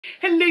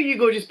Hello you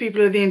gorgeous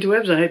people of the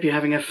interwebs, I hope you're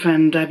having a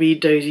fan-dabby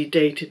dozy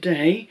day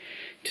today.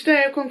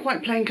 Today I've gone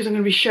quite plain because I'm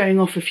going to be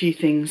showing off a few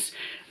things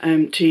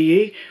to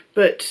you,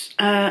 but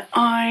they're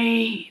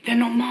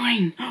not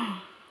mine.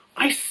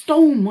 I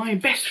stole my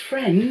best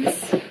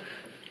friend's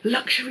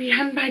luxury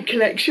handbag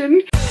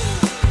collection.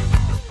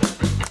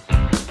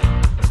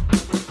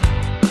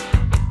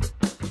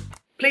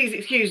 Please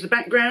excuse the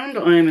background,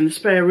 I am in the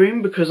spare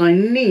room because I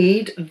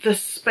need the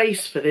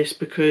space for this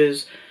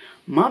because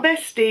my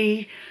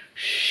bestie,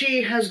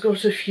 she has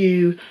got a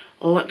few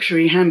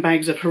luxury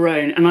handbags of her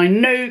own, and I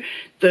know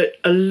that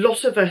a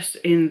lot of us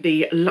in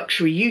the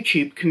luxury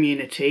YouTube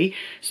community,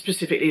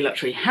 specifically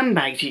luxury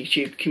handbags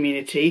YouTube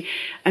community,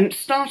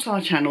 start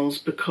our channels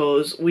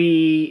because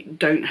we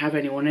don't have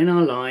anyone in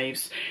our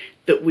lives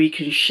that we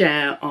can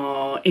share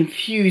our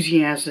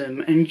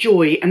enthusiasm and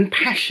joy and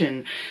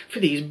passion for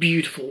these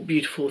beautiful,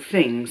 beautiful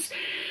things.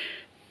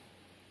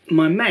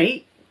 My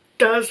mate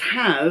does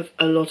have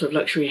a lot of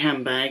luxury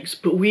handbags,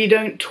 but we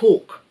don't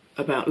talk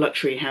about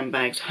luxury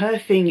handbags. Her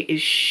thing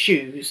is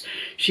shoes.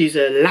 She's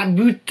a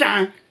Louis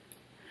Vuitton,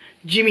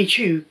 Jimmy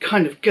Choo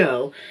kind of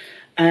girl,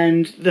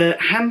 and the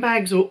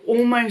handbags are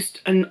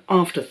almost an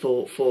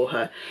afterthought for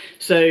her.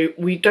 So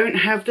we don't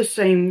have the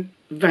same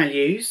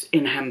values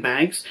in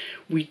handbags.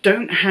 We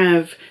don't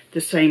have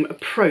the same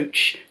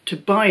approach to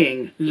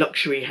buying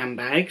luxury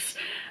handbags,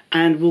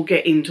 and we'll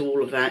get into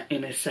all of that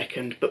in a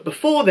second. But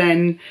before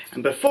then,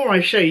 and before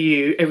I show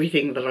you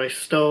everything that I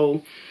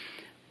stole,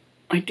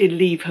 I did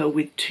leave her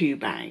with 2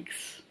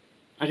 bags.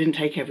 I didn't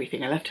take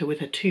everything. I left her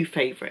with her 2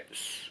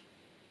 favourites.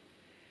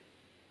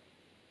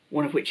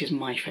 One of which is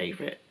my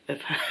favourite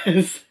of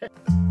hers.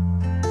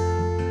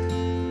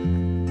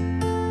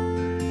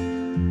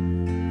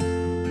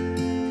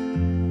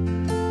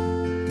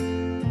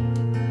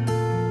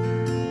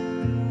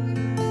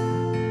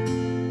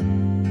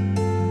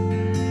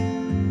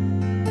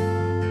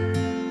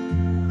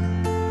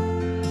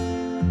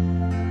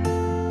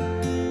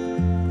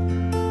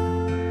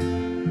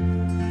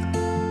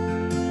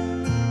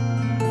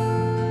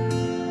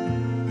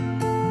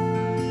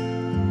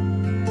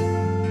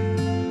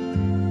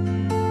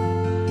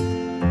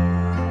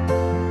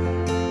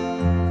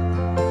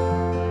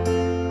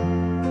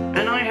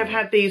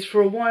 Had these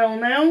for a while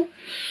now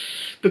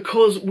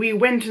because we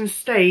went and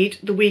stayed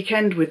the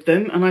weekend with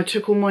them, and I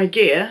took all my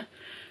gear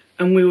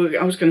and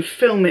I was going to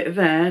film it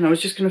there, and I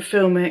was just going to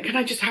film it. Can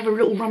I just have a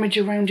little rummage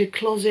around your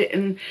closet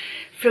and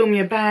film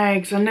your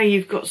bags? I know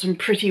you've got some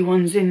pretty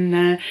ones in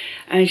there.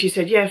 And she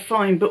said, yeah,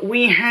 fine. But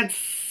we had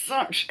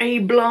such a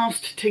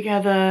blast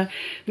together,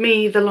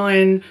 me, the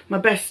lion, my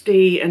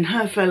bestie and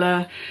her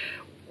fella.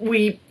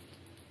 We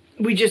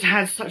just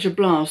had such a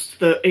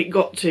blast that it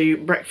got to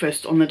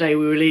breakfast on the day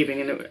we were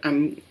leaving,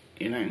 and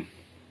you know,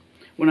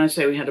 when I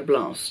say we had a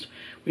blast,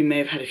 we may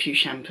have had a few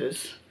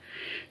champers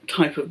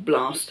type of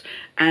blast,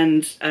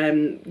 and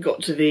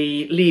got to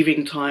the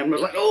leaving time and I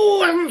was like,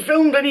 oh, I haven't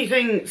filmed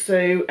anything.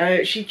 So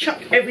she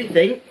chucked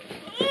everything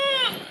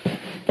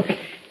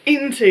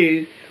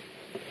into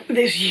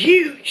this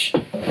huge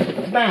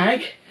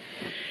bag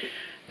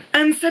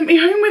and sent me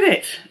home with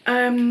it.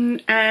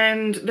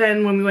 And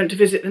then when we went to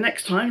visit the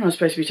next time, I was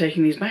supposed to be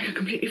taking these back, I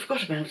completely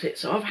forgot about it.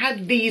 So I've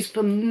had these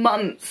for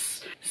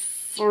months.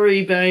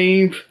 Sorry,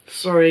 babe,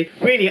 sorry.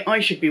 Really, I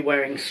should be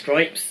wearing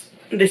stripes.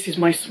 This is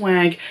my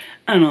swag,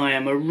 and I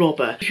am a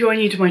robber. If you are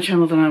new to my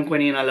channel, then I'm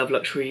Gwenny and I love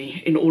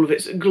luxury in all of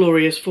its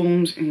glorious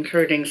forms,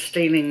 including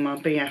stealing my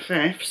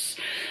BFFs.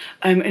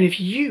 And if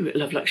you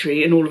love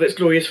luxury in all of its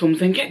glorious forms,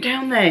 then get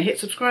down there, hit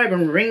subscribe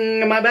and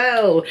ring my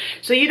bell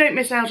so you don't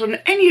miss out on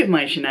any of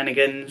my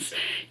shenanigans.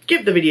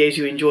 Give the videos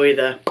you enjoy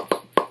the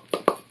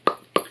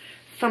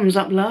thumbs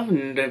up love,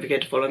 and don't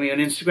forget to follow me on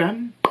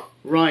Instagram.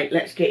 Right,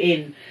 let's get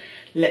in.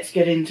 Let's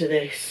get into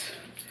this.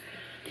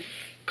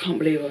 Can't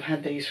believe I've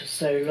had these for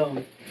so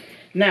long.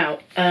 Now,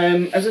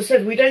 as I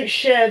said, we don't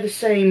share the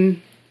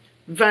same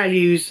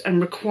values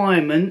and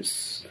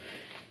requirements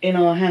in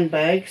our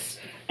handbags.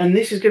 And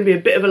this is going to be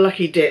a bit of a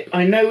lucky dip.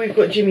 I know we've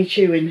got Jimmy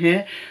Choo in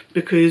here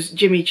because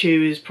Jimmy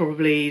Choo is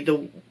probably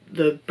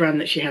the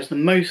brand that she has the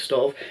most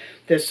of.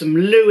 There's some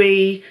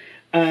Louis,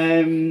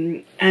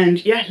 and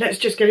yeah, let's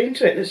just get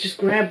into it. Let's just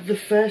grab the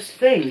first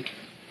thing.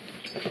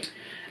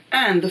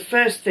 And the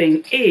first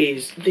thing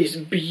is this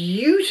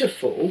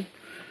beautiful,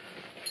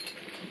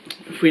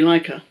 if we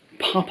like a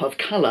pop of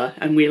colour,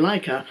 and we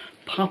like a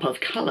pop of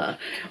colour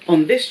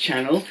on this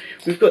channel,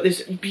 we've got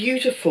this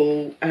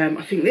beautiful,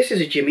 I think this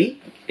is a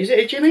Jimmy. Is it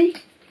a Jimmy?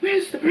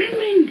 Where's the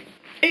branding?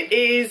 It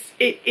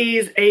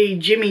is a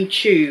Jimmy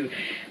Choo.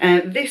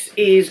 This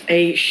is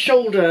a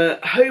shoulder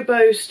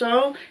hobo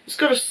style. It's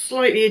got a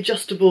slightly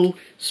adjustable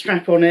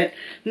strap on it,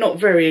 not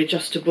very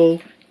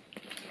adjustable.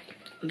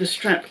 The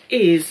strap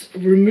is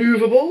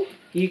removable.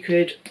 You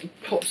could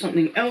pop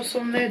something else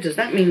on there. Does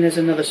that mean there's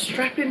another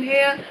strap in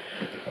here?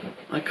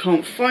 I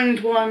can't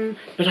find one,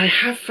 but I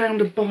have found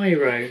a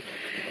biro.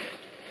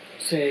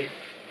 So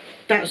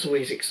that's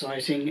always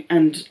exciting,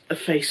 and a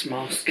face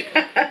mask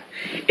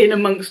in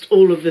amongst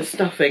all of the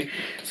stuffing.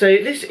 So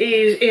this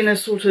is in a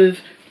sort of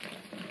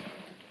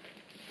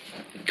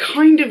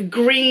kind of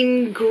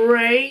green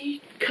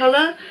grey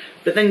colour,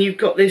 but then you've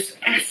got this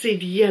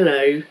acid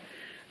yellow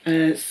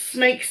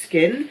snake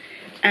skin.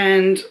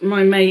 And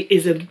my mate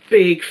is a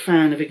big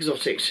fan of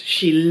exotics.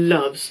 She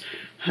loves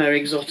her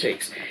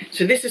exotics.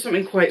 So this is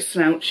something quite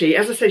slouchy.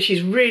 As I said,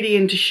 she's really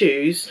into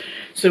shoes.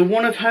 So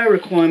one of her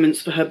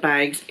requirements for her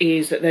bags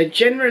is that they're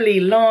generally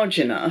large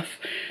enough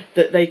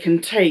that they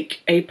can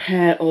take a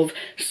pair of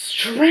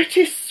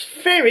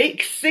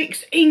stratospheric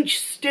 6-inch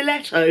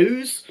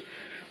stilettos.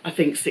 I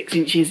think 6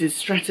 inches is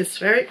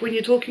stratospheric when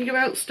you're talking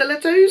about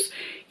stilettos,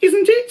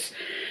 isn't it?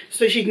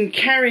 So she can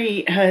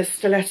carry her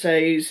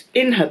stilettos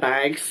in her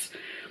bags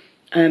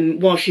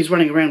while she's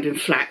running around in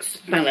flats,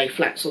 ballet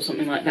flats or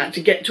something like that, to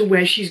get to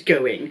where she's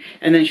going,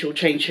 and then she'll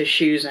change her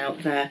shoes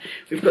out there.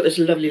 We've got this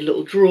lovely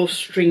little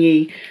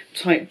drawstringy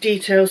type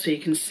detail so you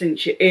can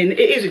cinch it in. It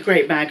is a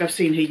great bag. I've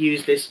seen her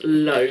use this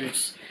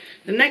loads.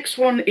 The next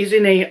one is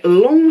in a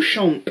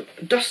Longchamp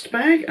dust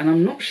bag, and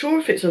I'm not sure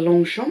if it's a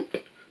Longchamp.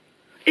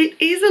 It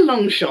is a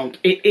Longchamp.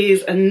 It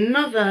is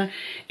another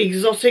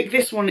exotic.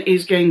 This one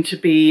is going to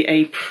be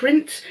a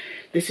print.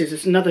 This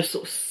is another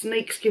sort of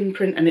snakeskin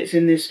print, and it's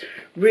in this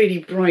really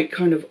bright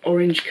kind of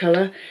orange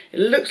colour. It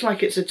looks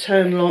like it's a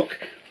turn lock,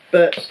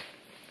 but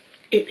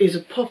it is a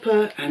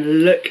popper,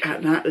 and look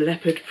at that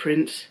leopard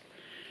print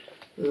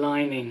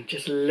lining.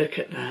 Just look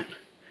at that.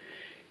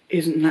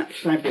 Isn't that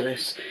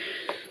fabulous?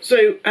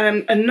 So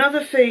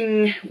another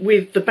thing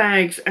with the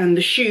bags and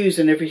the shoes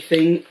and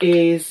everything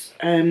is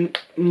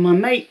my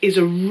mate is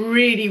a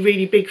really,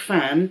 really big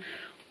fan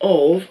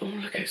of, oh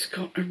look, it's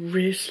got a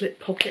rear slip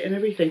pocket and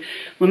everything.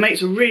 My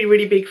mate's a really,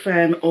 really big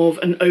fan of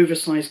an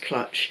oversized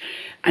clutch.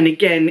 And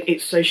again,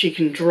 it's so she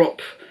can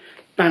drop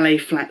ballet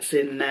flats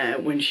in there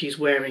when she's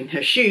wearing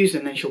her shoes,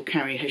 and then she'll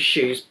carry her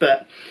shoes.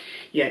 But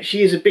yeah,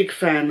 she is a big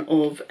fan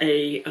of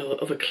a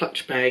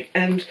clutch bag.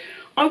 And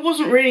I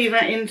wasn't really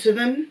that into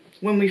them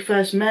when we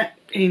first met,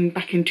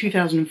 back in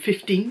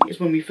 2015 is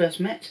when we first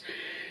met.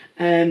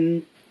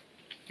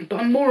 But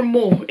I'm more and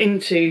more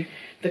into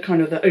the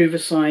kind of the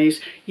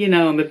oversized, you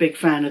know, I'm a big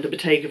fan of the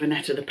Bottega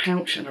Veneta, the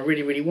pouch, and I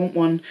really, really want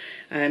one.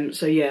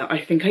 So yeah, I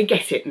think I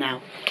get it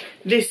now.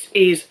 This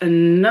is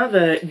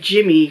another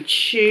Jimmy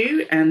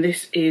Choo, and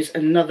this is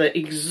another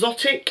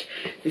exotic.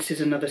 This is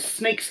another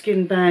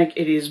snakeskin bag.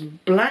 It is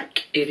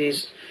black. It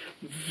is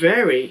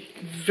very,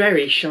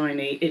 very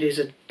shiny. It is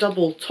a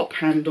double top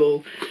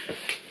handle,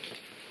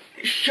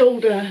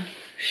 shoulder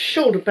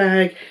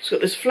bag. It's got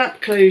this flap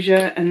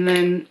closure, and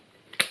then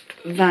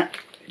that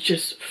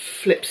just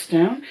flips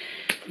down.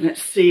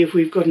 Let's see if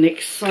we've got an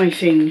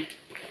exciting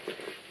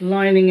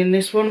lining in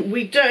this one.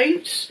 We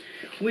don't.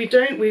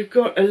 We've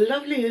got a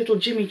lovely little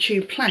Jimmy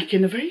Choo plaque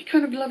in a very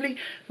kind of lovely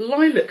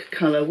lilac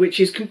colour, which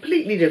is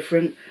completely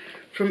different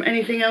from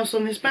anything else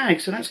on this bag,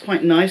 so that's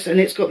quite nice. And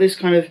it's got this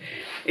kind of,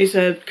 it's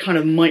a kind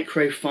of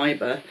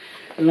microfiber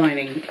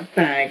lining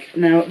bag.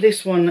 Now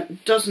this one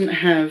doesn't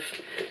have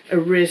a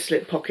rear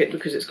slip pocket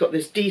because it's got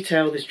this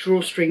detail, this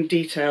drawstring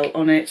detail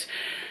on it.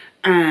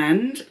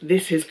 And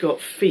this has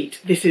got feet.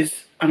 This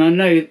is, and I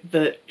know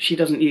that she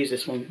doesn't use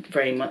this one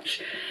very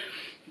much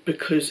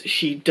because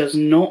she does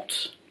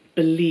not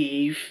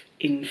believe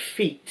in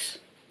feet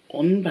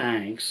on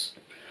bags.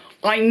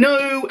 I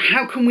know,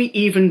 how can we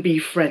even be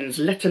friends,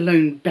 let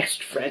alone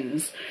best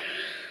friends?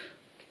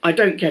 I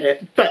don't get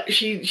it. But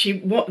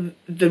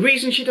the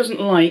reason she doesn't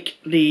like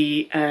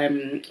the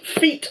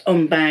feet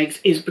on bags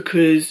is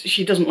because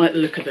she doesn't like the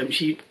look of them.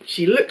 She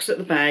looks at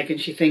the bag and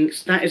she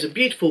thinks, that is a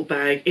beautiful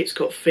bag, it's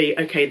got feet,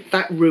 okay,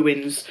 that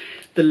ruins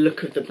the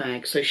look of the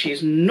bag. So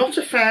she's not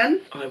a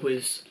fan. I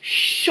was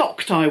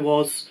shocked, I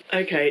was.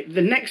 Okay,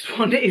 the next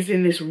one is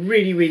in this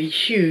really, really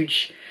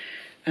huge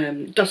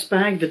dust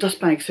bag. The dust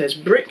bag says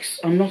bricks.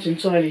 I'm not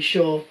entirely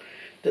sure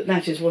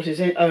that is what is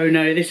in. Oh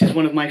no, this is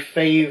one of my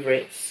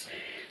favourites.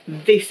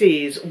 This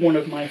is one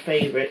of my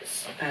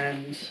favourites,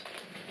 and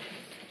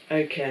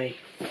okay,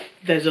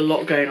 there's a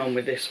lot going on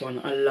with this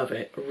one. I love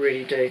it, I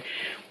really do.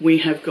 We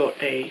have got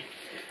a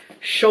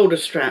shoulder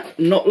strap,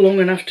 not long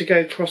enough to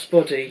go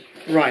crossbody.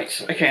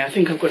 Right, okay, I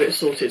think I've got it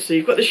sorted. So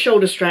you've got the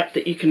shoulder strap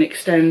that you can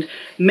extend.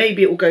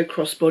 Maybe it will go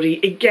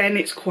crossbody. Again,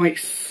 it's quite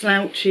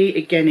slouchy.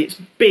 Again,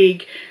 it's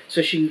big,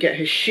 so she can get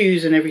her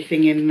shoes and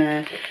everything in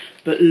there.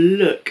 But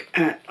look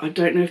at, I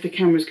don't know if the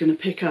camera's going to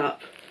pick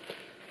up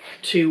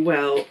too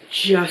well,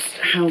 just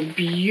how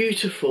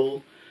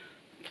beautiful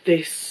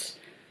this,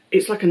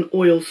 it's like an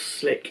oil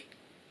slick,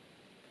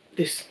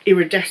 this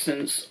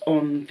iridescence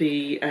on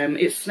the,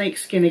 it's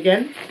snakeskin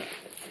again.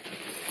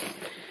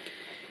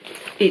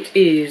 It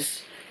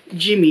is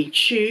Jimmy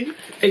Choo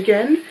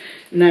again.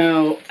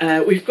 Now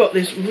we've got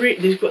this,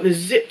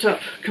 zipped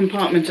up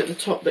compartment at the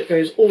top that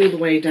goes all the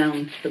way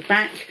down the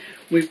back.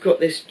 We've got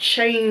this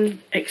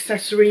chain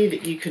accessory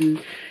that you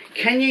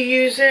can you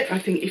use it? I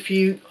think if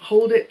you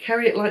hold it,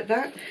 carry it like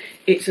that,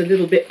 it's a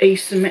little bit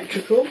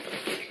asymmetrical.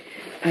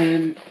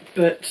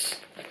 But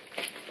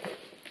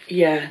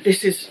yeah,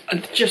 this is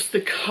just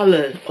the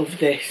colour of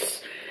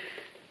this.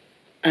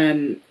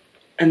 And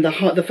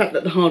the fact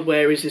that the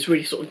hardware is this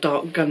really sort of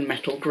dark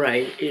gunmetal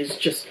grey is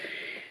just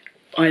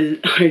I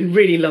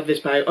really love this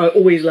bag. I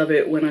always love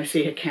it when I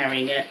see her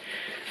carrying it.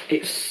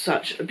 It's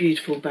such a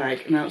beautiful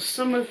bag. Now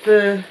some of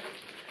the,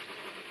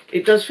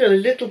 it does feel a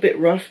little bit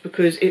rough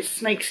because it's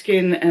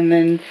snakeskin, and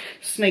then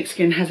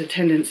snakeskin has a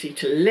tendency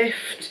to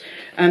lift.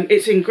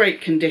 It's in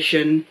great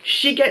condition.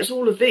 She gets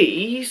all of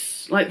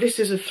these, like this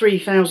is a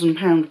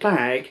 £3,000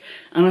 bag,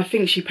 and I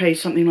think she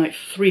pays something like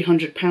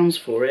 £300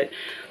 for it,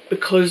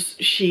 because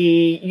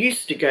she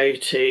used to go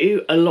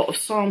to a lot of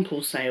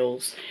sample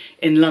sales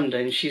in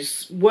London.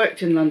 She's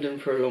worked in London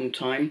for a long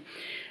time,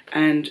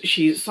 and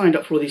she's signed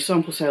up for all these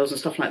sample sales and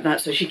stuff like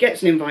that. So she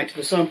gets an invite to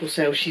the sample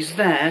sale, she's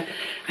there,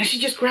 and she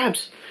just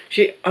grabs.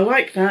 I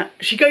like that.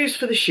 She goes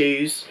for the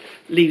shoes,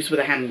 leaves with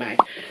a handbag.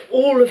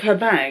 All of her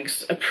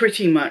bags are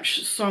pretty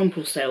much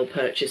sample sale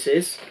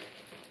purchases,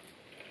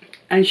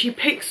 and she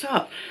picks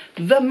up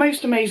the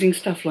most amazing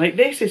stuff. Like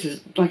this. This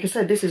is, like I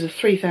said, this is a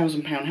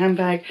 £3,000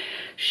 handbag.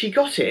 She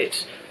got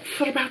it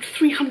for about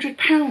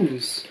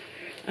 £300.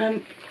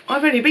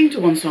 I've only been to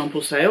one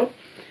sample sale.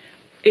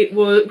 It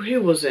was,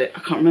 who was it? I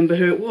can't remember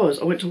who it was.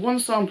 I went to one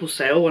sample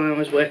sale when I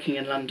was working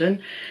in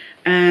London,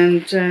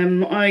 and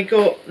I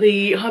got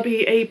the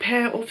hubby a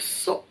pair of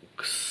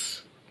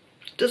socks,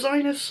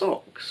 designer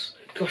socks.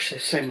 Gosh,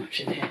 there's so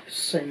much in here,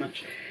 so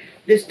much.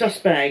 This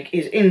dust bag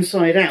is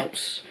inside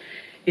out.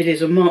 It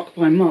is a Marc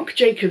by Marc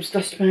Jacobs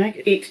dust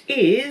bag. It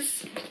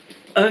is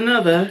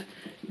another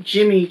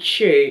Jimmy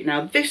Choo.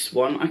 Now this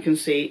one I can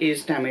see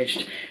is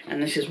damaged,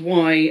 and this is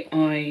why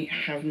I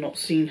have not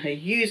seen her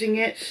using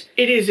it.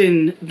 It is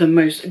in the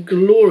most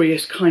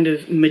glorious kind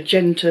of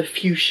magenta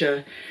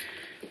fuchsia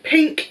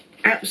pink.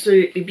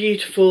 Absolutely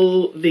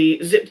beautiful.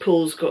 The zip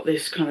pull's got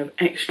this kind of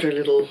extra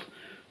little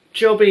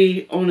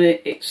jobby on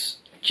it. It's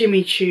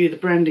Jimmy Choo. The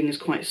branding is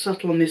quite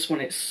subtle on this one.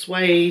 It's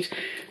suede.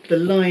 The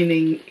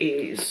lining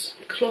is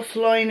cloth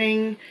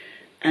lining,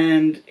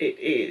 and it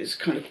is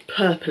kind of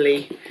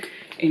purpley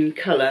in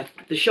colour.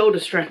 The shoulder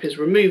strap is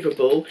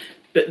removable,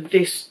 but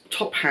this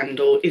top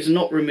handle is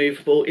not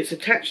removable. It's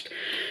attached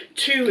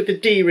to the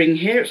D-ring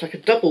here. It's like a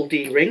double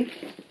D-ring,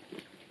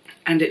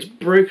 and it's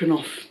broken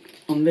off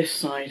on this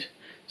side.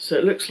 So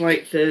it looks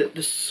like the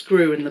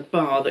screw and the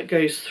bar that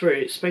goes through,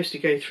 it's supposed to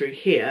go through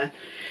here,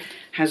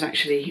 has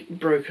actually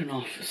broken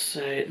off.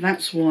 So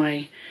that's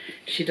why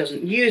she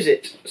doesn't use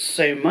it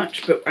so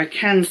much. But I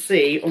can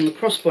see on the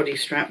crossbody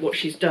strap what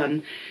she's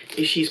done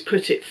is she's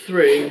put it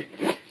through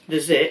the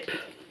zip,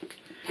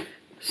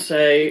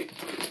 so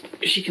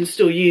she can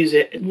still use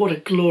it. What a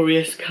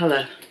glorious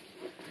colour.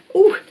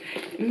 Oh,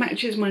 it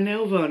matches my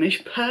nail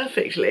varnish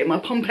perfectly, my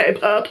Pompeii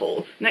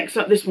purple. Next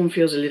up, this one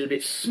feels a little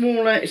bit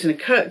smaller. It's in a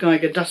Kurt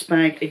Geiger dust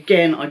bag.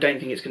 Again, I don't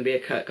think it's going to be a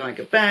Kurt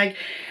Geiger bag.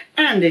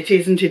 And it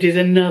isn't. It is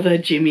another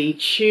Jimmy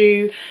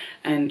Choo.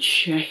 And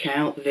check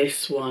out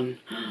this one.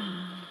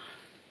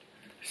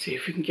 See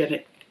if we can get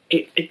it.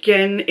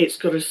 Again, it's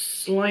got a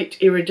slight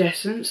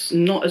iridescence,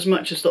 not as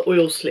much as the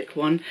oil slick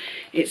one.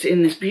 It's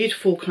in this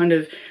beautiful kind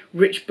of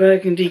rich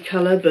burgundy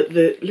colour, but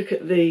look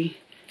at the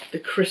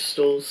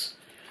crystals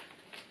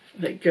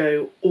that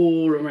go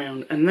all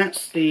around. And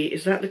that's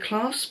is that the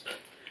clasp?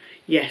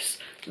 Yes,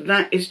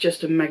 that is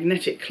just a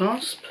magnetic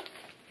clasp.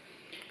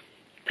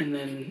 And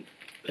then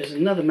there's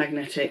another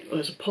magnetic,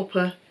 there's a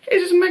popper.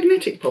 It is a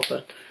magnetic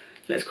popper,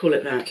 let's call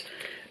it that.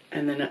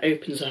 And then it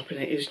opens up and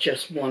it is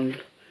just one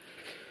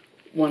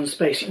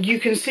space. You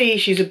can see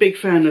she's a big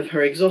fan of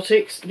her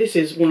exotics. This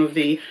is one of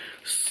the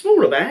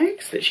smaller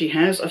bags that she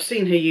has. I've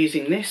seen her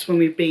using this when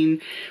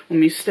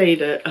we've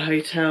stayed at a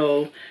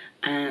hotel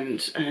and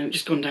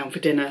just gone down for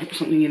dinner or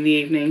something in the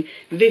evening.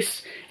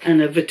 This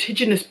and a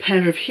vertiginous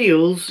pair of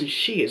heels, and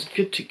she is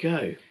good to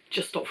go.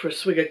 Just stopped for a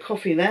swig of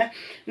coffee there.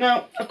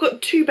 Now, I've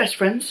got two best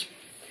friends.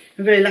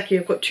 I'm very lucky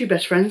I've got two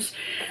best friends.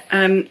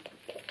 And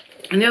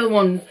the other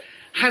one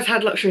has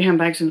had luxury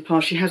handbags in the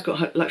past. She has got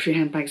her luxury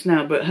handbags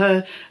now, but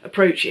her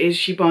approach is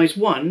she buys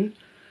one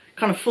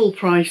kind of full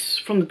price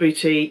from the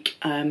boutique.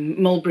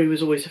 Mulberry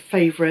was always her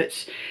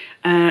favourite,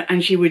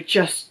 and she would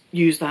just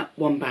use that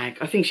one bag.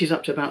 I think she's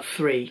up to about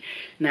 3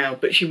 now,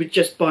 but she would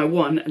just buy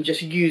one and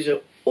just use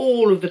it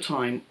all of the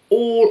time,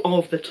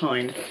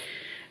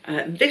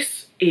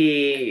 this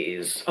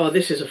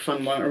is a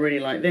fun one. I really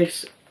like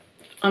this.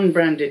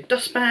 Unbranded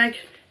dust bag,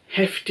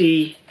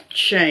 hefty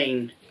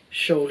chain,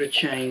 shoulder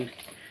chain.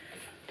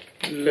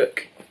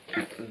 Look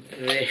at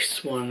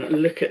this one.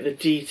 Look at the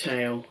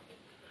detail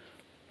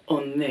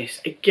on this.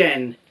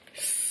 Again,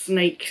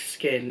 snake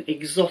skin,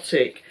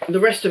 exotic. The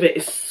rest of it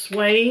is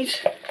suede.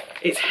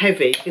 It's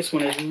heavy. This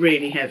one is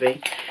really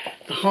heavy.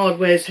 The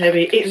hardware's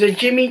heavy. It's a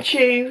Jimmy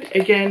Choo.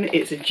 Again,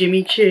 it's a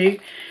Jimmy Choo.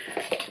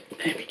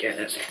 There we go.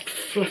 Let's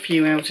fluff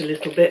you out a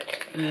little bit.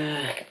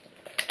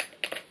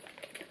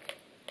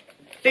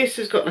 This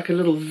has got like a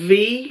little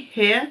V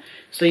here.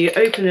 So you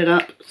open it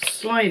up,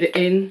 slide it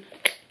in,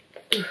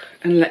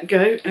 and let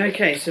go.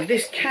 Okay, so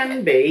this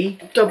can be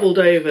doubled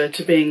over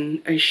to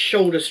being a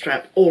shoulder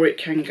strap, or it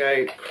can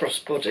go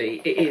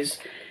crossbody. It is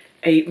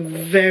a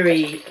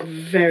very,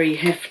 very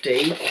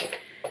hefty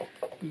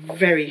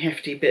Very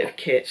hefty bit of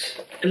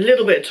kit. A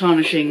little bit of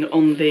tarnishing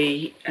on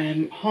the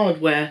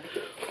hardware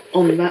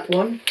on that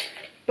one,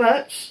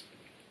 but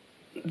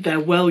they're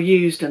well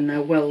used and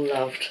they're well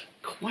loved.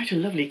 Quite a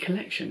lovely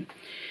collection.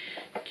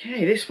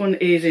 Okay, this one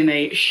is in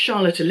a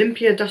Charlotte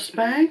Olympia dust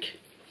bag.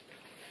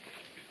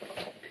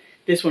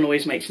 This one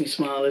always makes me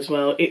smile as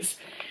well. It's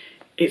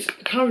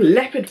kind of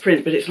leopard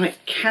print, but it's like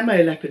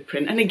camo leopard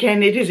print. And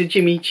again, it is a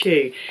Jimmy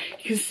Choo.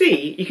 You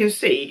can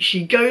see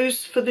she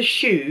goes for the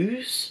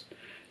shoes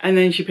and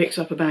then she picks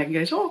up a bag and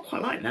goes, oh, I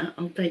quite like that,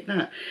 I'll take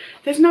that.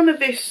 There's none of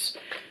this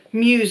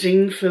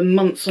musing for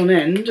months on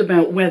end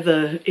about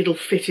whether it'll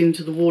fit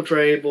into the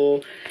wardrobe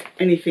or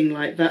anything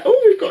like that.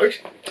 Oh, we've got a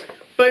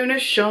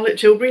bonus Charlotte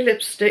Tilbury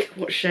lipstick.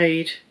 What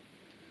shade?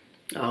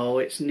 Oh,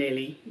 it's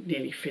nearly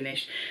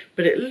finished,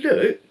 but it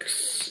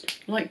looks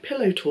like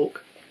Pillow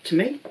Talk to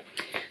me.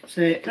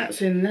 So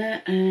that's in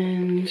there,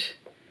 and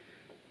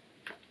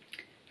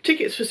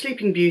tickets for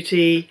Sleeping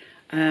Beauty,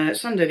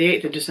 Sunday the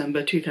 8th of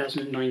December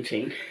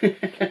 2019.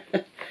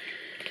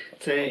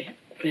 So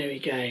there we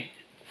go.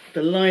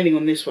 The lining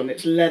on this one,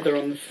 it's leather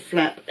on the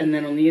flap, and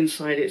then on the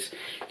inside it's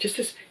just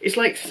this, it's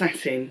like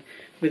satin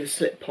with a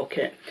slip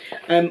pocket.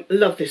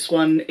 Love this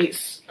one.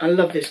 I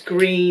love this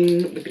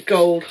green with the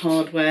gold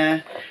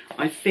hardware,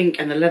 I think,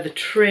 and the leather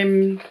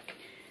trim.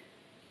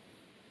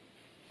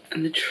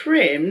 And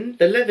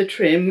the leather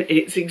trim,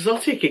 it's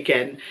exotic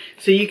again.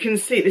 So you can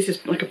see this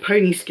is like a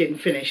pony skin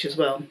finish as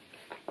well.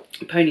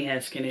 Pony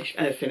hair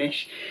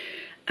finish.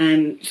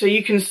 And so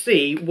you can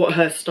see what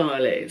her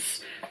style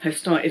is. Her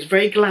style is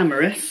very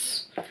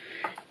glamorous.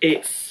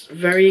 It's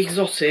very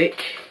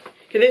exotic.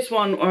 Okay, this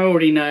one I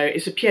already know,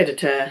 it's a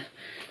pied-à-terre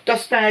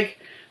dust bag,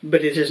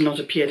 but it is not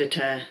a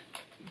pied-à-terre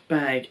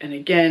bag. And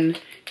again,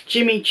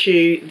 Jimmy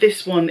Choo.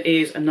 This one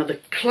is another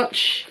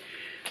clutch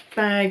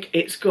bag.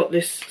 It's got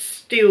this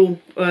steel,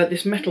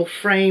 this metal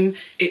frame.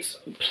 It's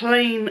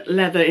plain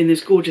leather in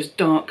this gorgeous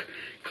dark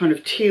kind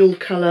of teal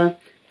colour.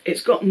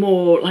 It's got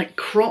more like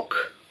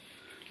croc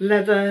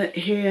leather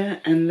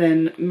here and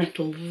then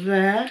metal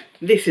there.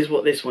 This is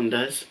what this one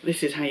does.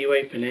 This is how you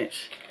open it,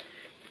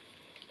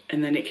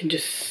 and then it can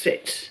just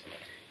sit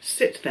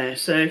there.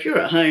 So if you're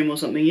at home or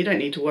something, you don't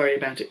need to worry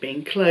about it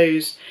being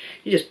closed.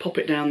 You just pop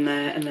it down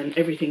there and then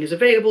everything is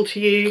available to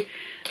you.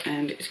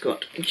 And it's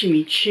got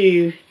Jimmy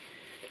Choo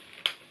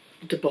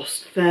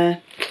debossed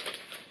there.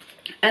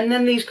 And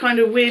then these kind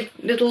of weird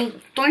little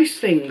dice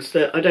things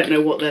that I don't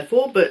know what they're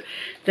for, but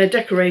they're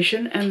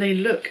decoration and they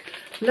look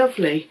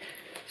lovely.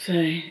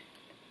 So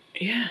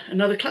yeah,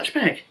 another clutch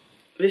bag.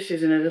 This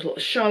is in a little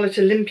Charlotte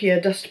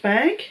Olympia dust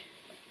bag.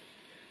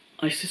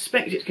 I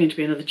suspect it's going to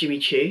be another Jimmy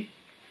Choo,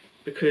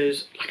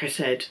 because like I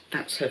said,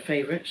 that's her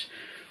favourite.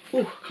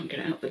 Oh, I can't get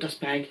it out of the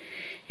dust bag.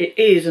 It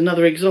is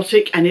another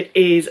exotic, and it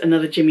is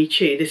another Jimmy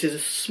Choo. This is a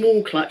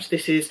small clutch.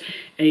 This is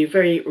a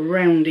very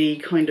roundy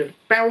kind of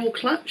barrel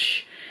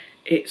clutch.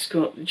 It's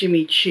got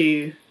Jimmy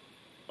Choo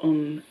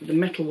on the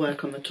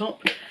metalwork on the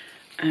top,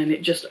 and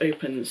it just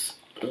opens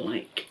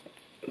like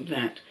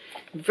that.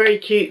 Very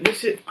cute.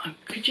 This is,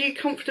 could you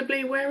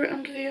comfortably wear it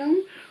under the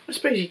arm? I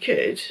suppose you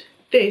could.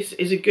 This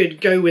is a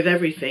good go with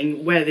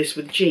everything. Wear this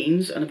with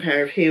jeans and a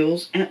pair of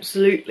heels.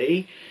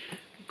 Absolutely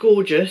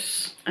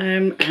gorgeous.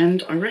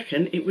 And I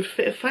reckon it would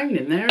fit a phone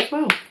in there as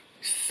well.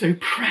 So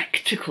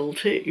practical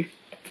too.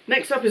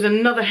 Next up is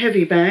another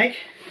heavy bag.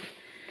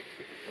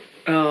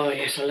 Oh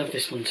yes, I love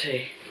this one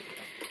too.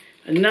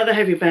 Another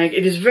heavy bag.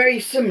 It is very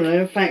similar.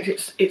 In fact,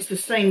 it's the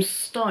same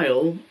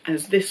style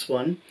as this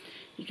one.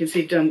 You can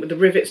see done with the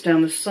rivets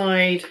down the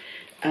side.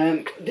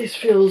 This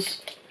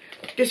feels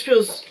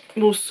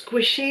more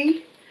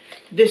squishy.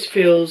 This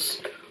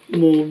feels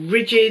more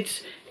rigid.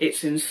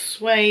 It's in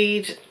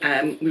suede.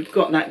 We've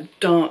got that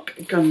dark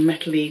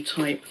gunmetal-y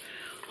type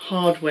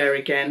hardware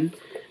again.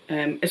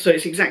 So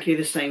it's exactly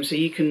the same. So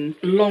you can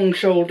long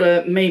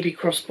shoulder, maybe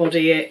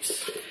crossbody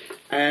it.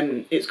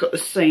 It's got the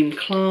same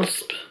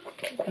clasp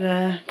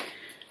there,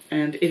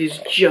 and it is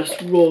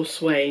just raw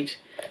suede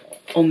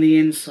on the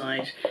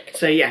inside.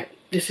 So yeah,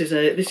 this is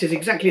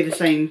exactly the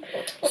same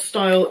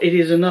style. It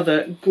is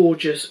another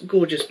gorgeous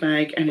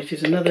bag, and it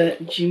is another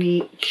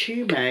Jimmy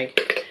Choo bag.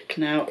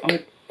 Now I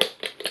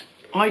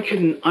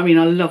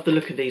love the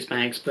look of these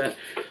bags, but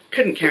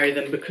couldn't carry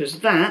them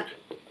because that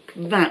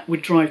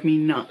would drive me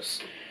nuts.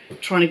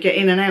 Trying to get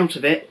in and out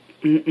of it,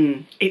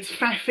 It's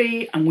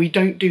faffy, and we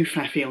don't do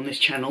faffy on this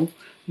channel.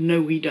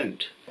 No, we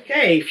don't.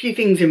 Okay, a few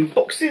things in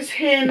boxes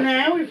here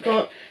now. We've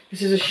got,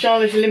 this is a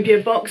Charlotte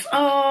Olympia box.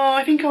 Oh,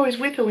 I think I was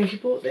with her when she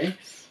bought this.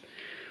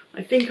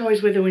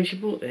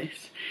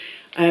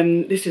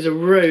 This is a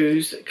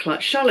rose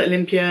clutch. Charlotte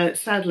Olympia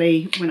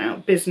sadly went out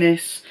of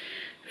business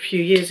a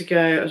few years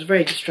ago. I was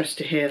very distressed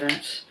to hear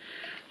that.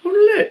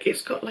 Oh look,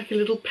 it's got like a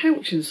little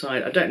pouch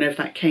inside. I don't know if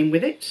that came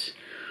with it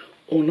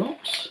or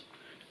not.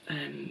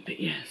 But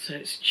yeah, so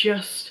it's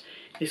just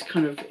this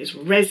kind of, it's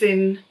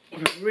resin.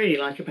 What I really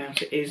like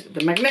about it is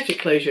the magnetic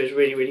closure is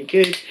really, really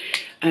good.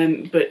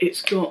 But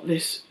it's got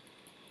this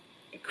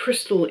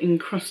crystal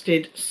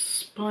encrusted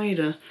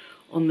spider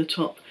on the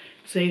top.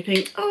 So you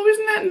think, oh,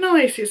 isn't that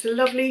nice? It's a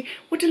lovely,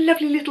 what a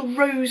lovely little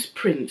rose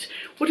print.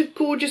 What a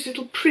gorgeous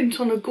little print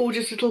on a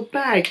gorgeous little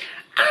bag.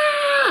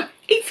 Ah,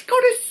 it's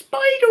got a spider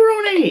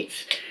on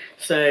it.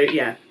 So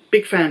yeah,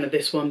 big fan of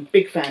this one,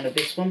 big fan of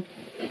this one.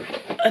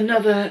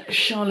 Another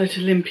Charlotte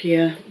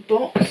Olympia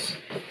box.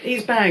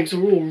 These bags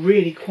are all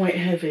really quite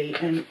heavy,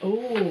 and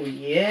oh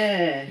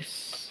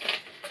yes.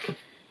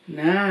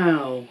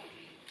 Now,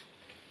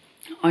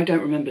 I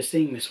don't remember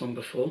seeing this one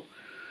before.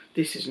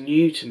 This is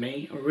new to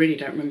me. I really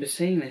don't remember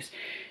seeing this.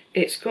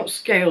 It's got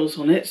scales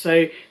on it,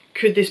 so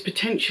could this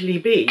potentially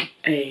be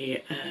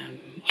a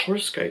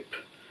horoscope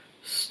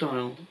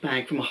style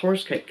bag from a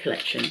horoscope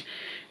collection?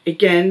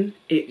 Again,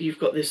 you've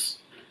got this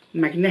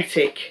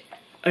magnetic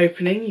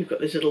opening, you've got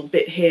this little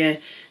bit here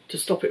to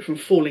stop it from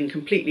falling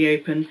completely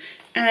open,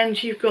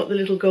 and you've got the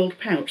little gold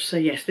pouch. So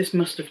yes, this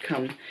must have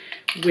come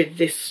with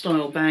this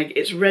style bag.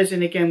 It's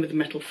resin again with the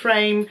metal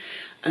frame.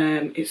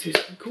 It's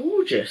this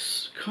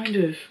gorgeous kind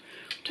of,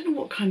 I don't know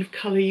what kind of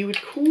colour you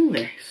would call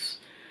this,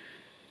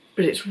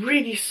 but it's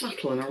really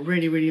subtle and I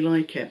really, really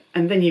like it.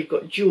 And then you've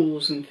got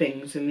jewels and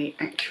things in the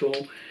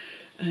actual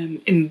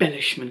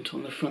embellishment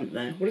on the front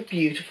there. What a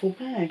beautiful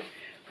bag.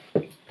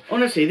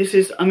 Honestly, this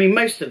is, I mean,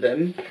 most of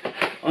them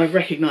I've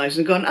recognised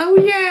and gone, oh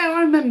yeah,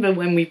 I remember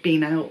when we've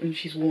been out and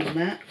she's worn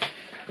that.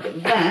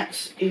 But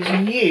that is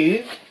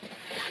new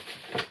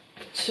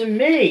to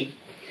me.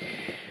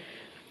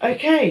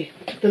 Okay,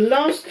 the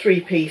last three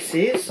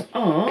pieces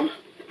are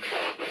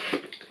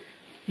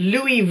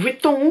Louis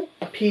Vuitton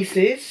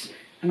pieces,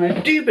 and I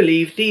do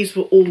believe these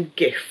were all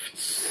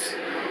gifts.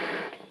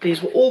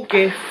 These were all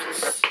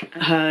gifts.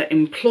 Her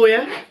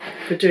employer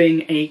for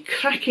doing a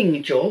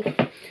cracking job,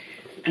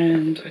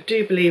 and I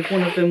do believe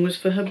one of them was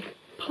for her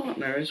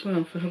partner as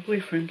well, for her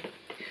boyfriend.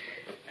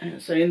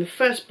 So in the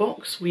first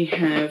box we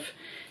have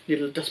a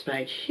little dust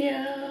bag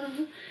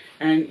here,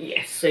 and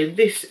yes, so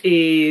this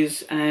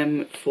is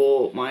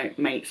for my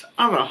mate's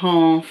other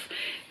half.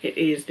 It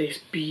is this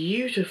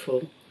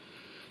beautiful,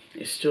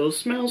 it still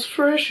smells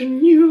fresh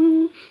and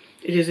new,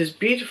 it is this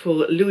beautiful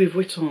Louis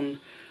Vuitton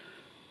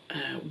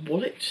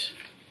wallet.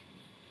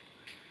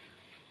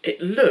 It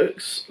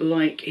looks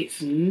like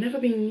it's never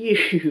been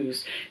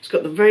used. It's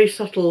got the very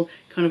subtle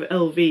kind of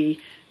LV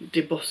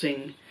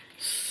debossing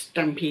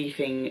stampy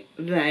thing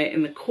there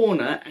in the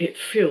corner. It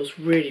feels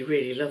really,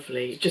 really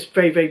lovely. Just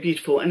very, very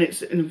beautiful. And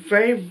it's in a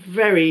very,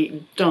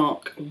 very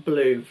dark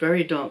blue.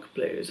 Very dark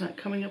blue. Is that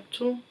coming up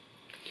at all?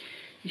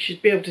 You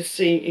should be able to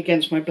see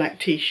against my black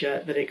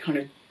t-shirt that it kind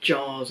of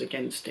jars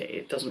against it.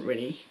 It doesn't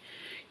really,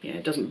 yeah,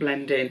 it doesn't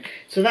blend in.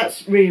 So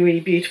that's really,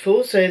 really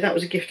beautiful. So that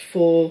was a gift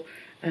for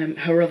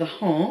her other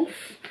half,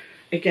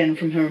 again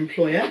from her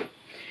employer.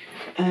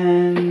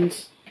 And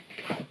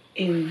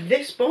in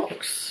this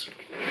box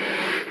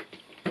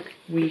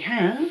we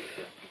have,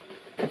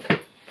 what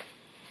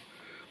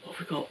have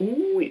we got?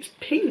 Oh, it's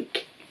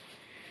pink.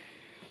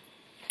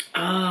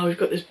 Ah, we've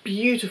got this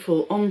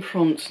beautiful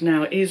empreinte.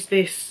 Now, is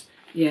this,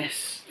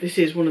 yes, this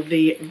is one of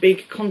the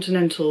big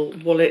continental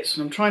wallets,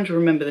 and I'm trying to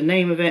remember the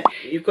name of it.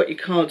 You've got your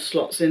card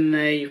slots in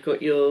there, you've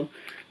got your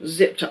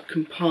zipped up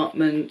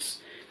compartments.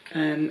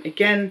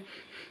 Again,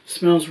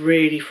 smells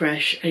really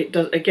fresh. It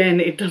does, again,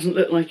 it doesn't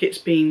look like it's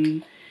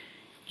been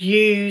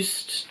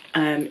used.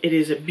 It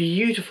is a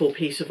beautiful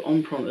piece of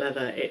empreinte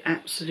leather. It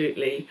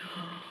absolutely,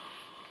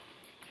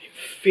 it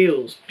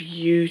feels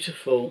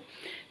beautiful.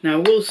 Now,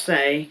 I will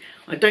say,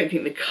 I don't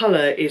think the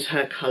colour is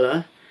her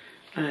colour.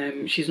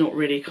 She's not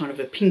really kind of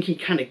a pinky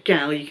kind of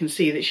gal. You can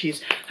see that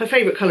her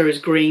favourite colour is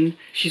green.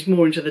 She's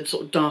more into the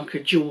sort of darker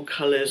jewel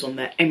colours on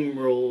their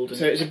emerald.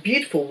 So it's a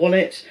beautiful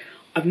wallet.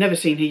 I've never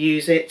seen her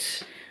use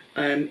it.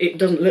 It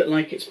doesn't look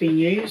like it's been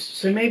used,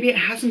 so maybe it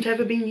hasn't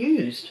ever been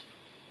used.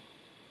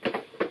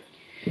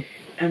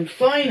 And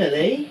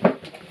finally,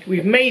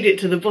 we've made it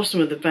to the bottom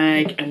of the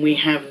bag, and we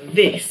have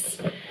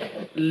this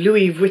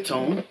Louis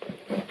Vuitton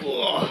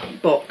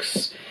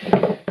box.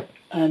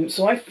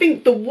 So I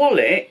think the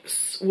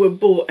wallets were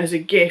bought as a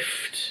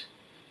gift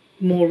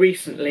more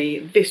recently.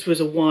 This was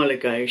a while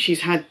ago.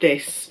 She's had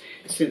this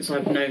since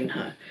I've known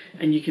her,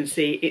 and you can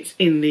see it's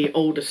in the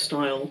older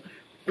style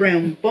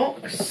brown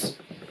box.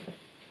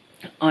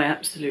 I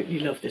absolutely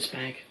love this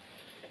bag.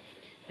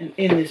 And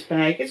in this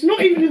bag, it's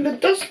not even in the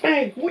dust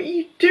bag. What are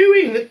you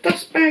doing? The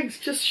dust bag's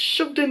just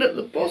shoved in at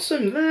the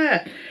bottom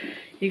there.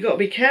 You've got to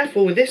be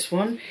careful with this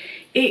one.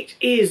 It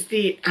is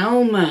the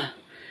Alma.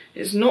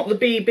 It's not the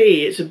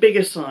BB, it's a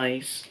bigger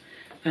size.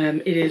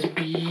 It is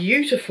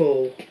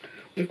beautiful.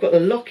 We've got the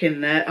lock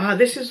in there. Ah,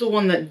 this is the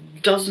one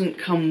that doesn't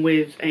come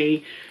with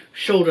a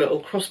shoulder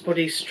or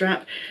crossbody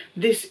strap.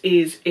 This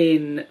is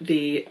in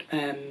the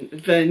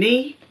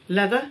vernis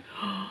leather.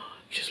 Oh,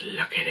 just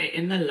look at it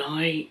in the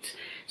light.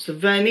 It's the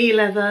vernis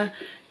leather.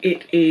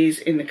 It is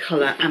in the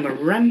colour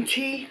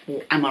Amaranti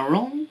or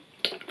Amarant.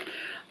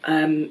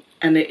 And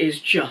it is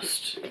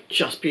just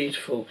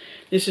beautiful.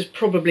 This is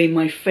probably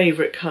my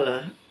favourite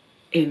colour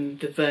in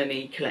the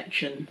vernis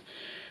collection.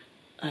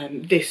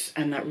 This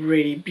and that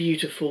really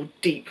beautiful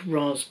deep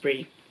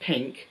raspberry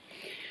pink.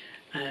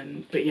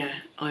 But yeah,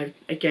 I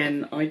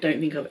don't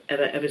think I've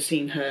ever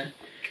seen her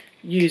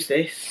use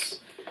this,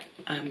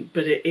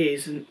 but it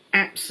is an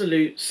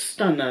absolute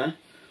stunner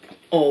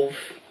of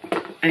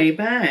a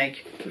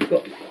bag. We've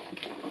got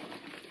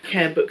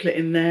care booklet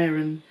in there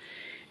and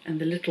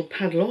the little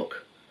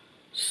padlock.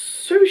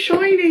 So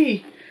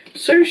shiny,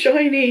 so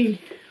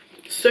shiny,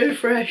 so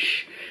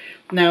fresh.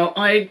 Now,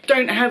 I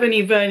don't have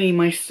any vernis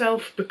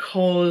myself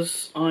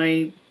because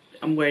I'm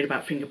worried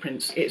about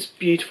fingerprints. It's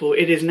beautiful.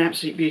 It is an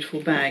absolutely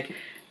beautiful bag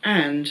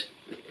and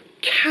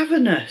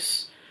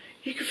cavernous.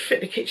 You could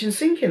fit the kitchen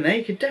sink in there.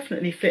 You could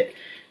definitely fit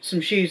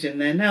some shoes in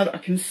there. Now that I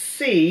can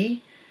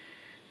see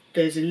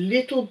there's a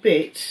little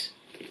bit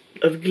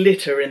of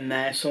glitter in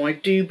there, so I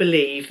do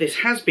believe this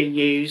has been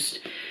used,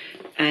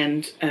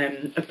 and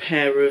a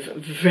pair of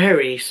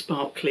very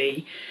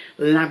sparkly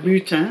Louis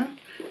Vuitton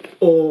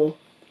or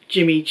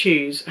Jimmy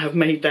Choos have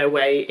made their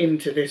way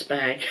into this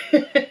bag.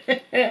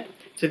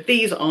 So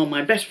these are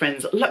my best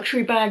friend's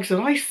luxury bags that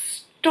I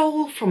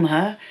stole from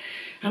her,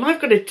 and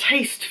I've got a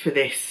taste for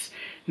this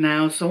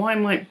now, so I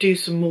might do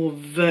some more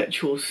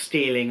virtual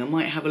stealing. I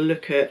might have a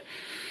look at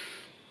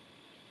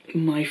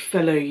my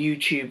fellow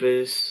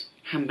YouTubers'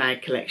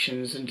 handbag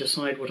collections and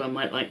decide what I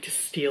might like to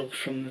steal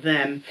from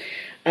them.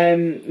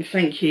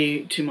 Thank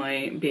you to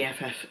my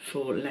BFF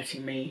for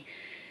letting me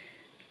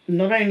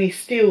not only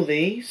steal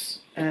these,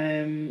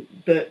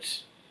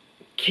 but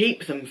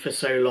keep them for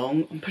so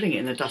long. I'm putting it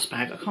in the dust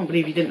bag. I can't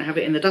believe you didn't have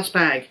it in the dust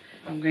bag.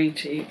 I'm going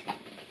to,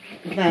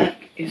 there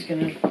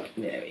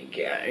we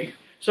go.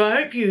 So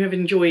I hope you have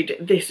enjoyed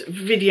this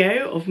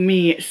video of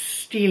me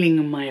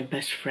stealing my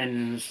best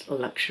friend's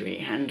luxury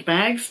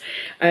handbags.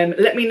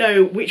 Let me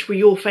know which were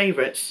your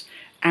favourites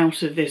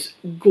out of this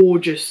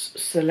gorgeous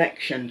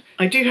selection.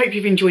 I do hope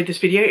you've enjoyed this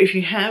video. If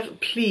you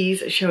have,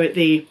 please show it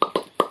the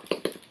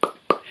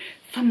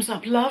thumbs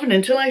up love, and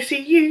until I see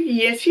you,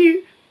 yes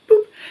you,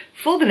 boop,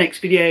 for the next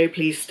video,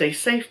 please stay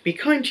safe, be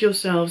kind to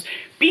yourselves,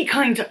 be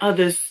kind to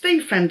others, stay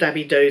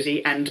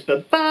fan-dabby-dozy, and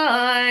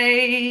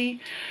bye-bye.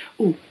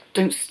 Ooh,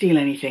 don't steal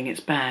anything, it's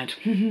bad.